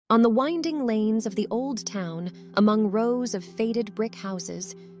On the winding lanes of the old town, among rows of faded brick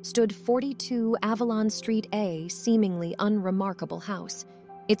houses, stood 42 Avalon Street A, seemingly unremarkable house.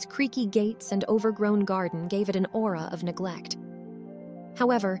 Its creaky gates and overgrown garden gave it an aura of neglect.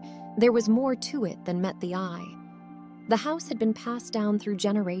 However, there was more to it than met the eye. The house had been passed down through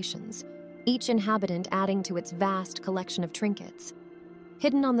generations, each inhabitant adding to its vast collection of trinkets.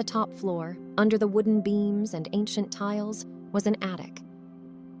 Hidden on the top floor, under the wooden beams and ancient tiles, was an attic.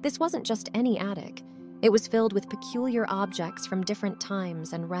 This wasn't just any attic. It was filled with peculiar objects from different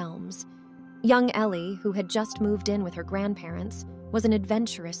times and realms. Young Ellie, who had just moved in with her grandparents, was an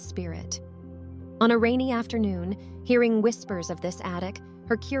adventurous spirit. On a rainy afternoon, hearing whispers of this attic,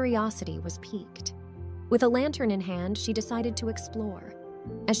 her curiosity was piqued. With a lantern in hand, she decided to explore.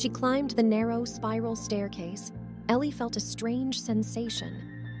 As she climbed the narrow spiral staircase, Ellie felt a strange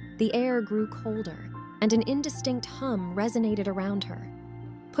sensation. The air grew colder, and an indistinct hum resonated around her.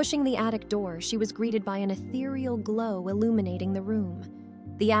 Pushing the attic door, she was greeted by an ethereal glow illuminating the room.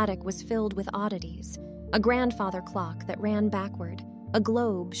 The attic was filled with oddities: a grandfather clock that ran backward, a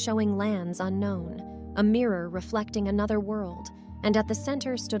globe showing lands unknown, a mirror reflecting another world, and at the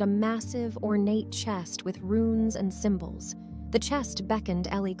center stood a massive, ornate chest with runes and symbols. The chest beckoned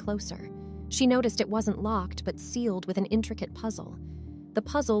Ellie closer. She noticed it wasn't locked, but sealed with an intricate puzzle. The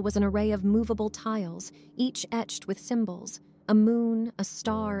puzzle was an array of movable tiles, each etched with symbols: a moon, a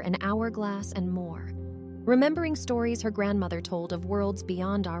star, an hourglass, and more. Remembering stories her grandmother told of worlds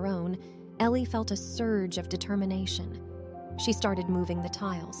beyond our own, Ellie felt a surge of determination. She started moving the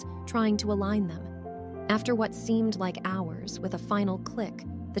tiles, trying to align them. After what seemed like hours, with a final click,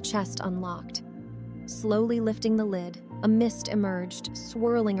 the chest unlocked. Slowly lifting the lid, a mist emerged,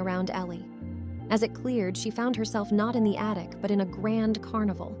 swirling around Ellie. As it cleared, she found herself not in the attic, but in a grand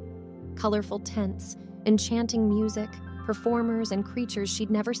carnival. Colorful tents, enchanting music, performers and creatures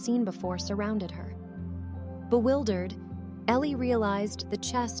she'd never seen before surrounded her. Bewildered, Ellie realized the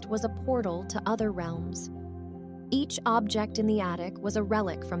chest was a portal to other realms. Each object in the attic was a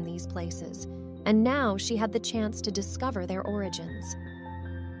relic from these places, and now she had the chance to discover their origins.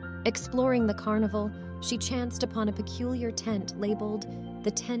 Exploring the carnival, she chanced upon a peculiar tent labeled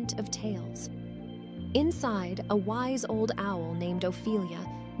the Tent of Tales. Inside, a wise old owl named Ophelia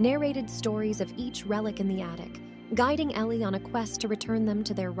narrated stories of each relic in the attic, guiding Ellie on a quest to return them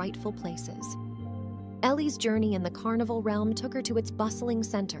to their rightful places. Ellie's journey in the carnival realm took her to its bustling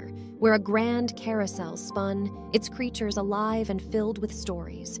center, where a grand carousel spun, its creatures alive and filled with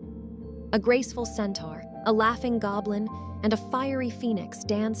stories. A graceful centaur, a laughing goblin, and a fiery phoenix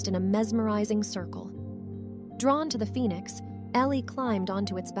danced in a mesmerizing circle. Drawn to the phoenix, Ellie climbed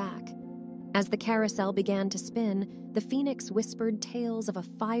onto its back. As the carousel began to spin, the phoenix whispered tales of a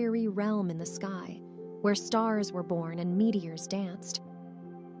fiery realm in the sky, where stars were born and meteors danced.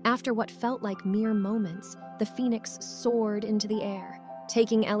 After what felt like mere moments, the phoenix soared into the air,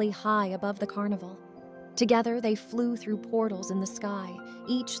 taking Ellie high above the carnival. Together, they flew through portals in the sky,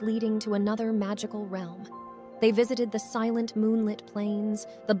 each leading to another magical realm. They visited the silent Moonlit Plains,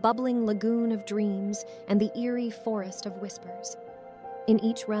 the bubbling lagoon of dreams, and the eerie forest of whispers. In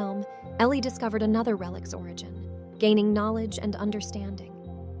each realm, Ellie discovered another relic's origin, gaining knowledge and understanding.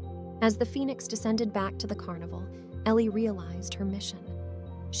 As the phoenix descended back to the carnival, Ellie realized her mission.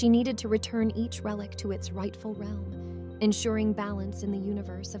 She needed to return each relic to its rightful realm, ensuring balance in the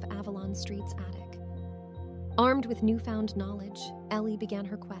universe of Avalon Street's attic. Armed with newfound knowledge, Ellie began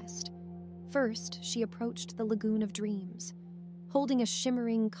her quest. First, she approached the Lagoon of Dreams. Holding a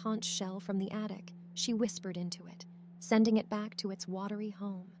shimmering conch shell from the attic, she whispered into it, sending it back to its watery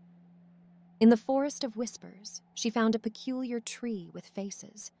home. In the Forest of Whispers, she found a peculiar tree with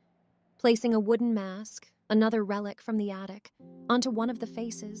faces. Placing a wooden mask, another relic from the attic, onto one of the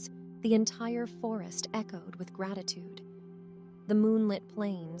faces, the entire forest echoed with gratitude. The Moonlit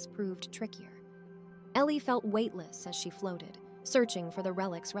Plains proved trickier. Ellie felt weightless as she floated, searching for the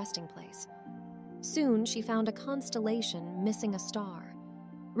relic's resting place. Soon, she found a constellation missing a star.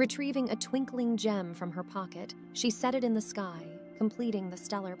 Retrieving a twinkling gem from her pocket, she set it in the sky, completing the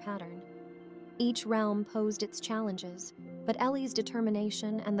stellar pattern. Each realm posed its challenges, but Ellie's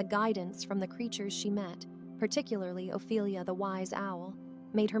determination and the guidance from the creatures she met, particularly Ophelia the wise owl,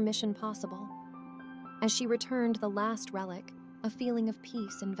 made her mission possible. As she returned the last relic, a feeling of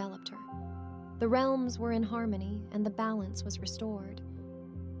peace enveloped her. The realms were in harmony and the balance was restored.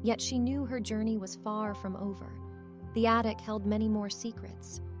 Yet she knew her journey was far from over. The attic held many more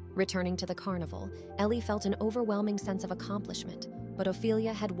secrets. Returning to the carnival, Ellie felt an overwhelming sense of accomplishment, but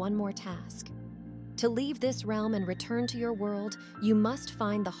Ophelia had one more task. To leave this realm and return to your world, you must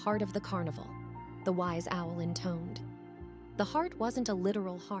find the heart of the carnival, the wise owl intoned. The heart wasn't a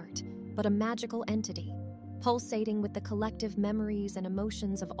literal heart, but a magical entity, pulsating with the collective memories and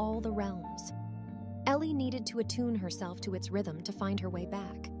emotions of all the realms. Ellie needed to attune herself to its rhythm to find her way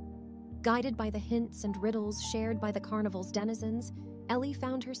back. Guided by the hints and riddles shared by the carnival's denizens, Ellie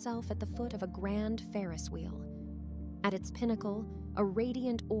found herself at the foot of a grand Ferris wheel. At its pinnacle, a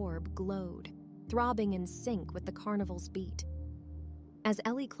radiant orb glowed, throbbing in sync with the carnival's beat. As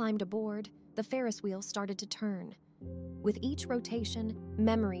Ellie climbed aboard, the Ferris wheel started to turn. With each rotation,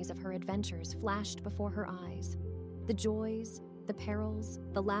 memories of her adventures flashed before her eyes. The joys, the perils,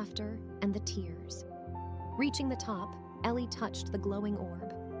 the laughter, and the tears. Reaching the top, Ellie touched the glowing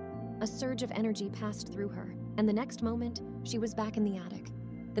orb. A surge of energy passed through her, and the next moment, she was back in the attic.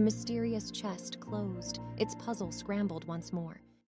 The mysterious chest closed, its puzzle scrambled once more,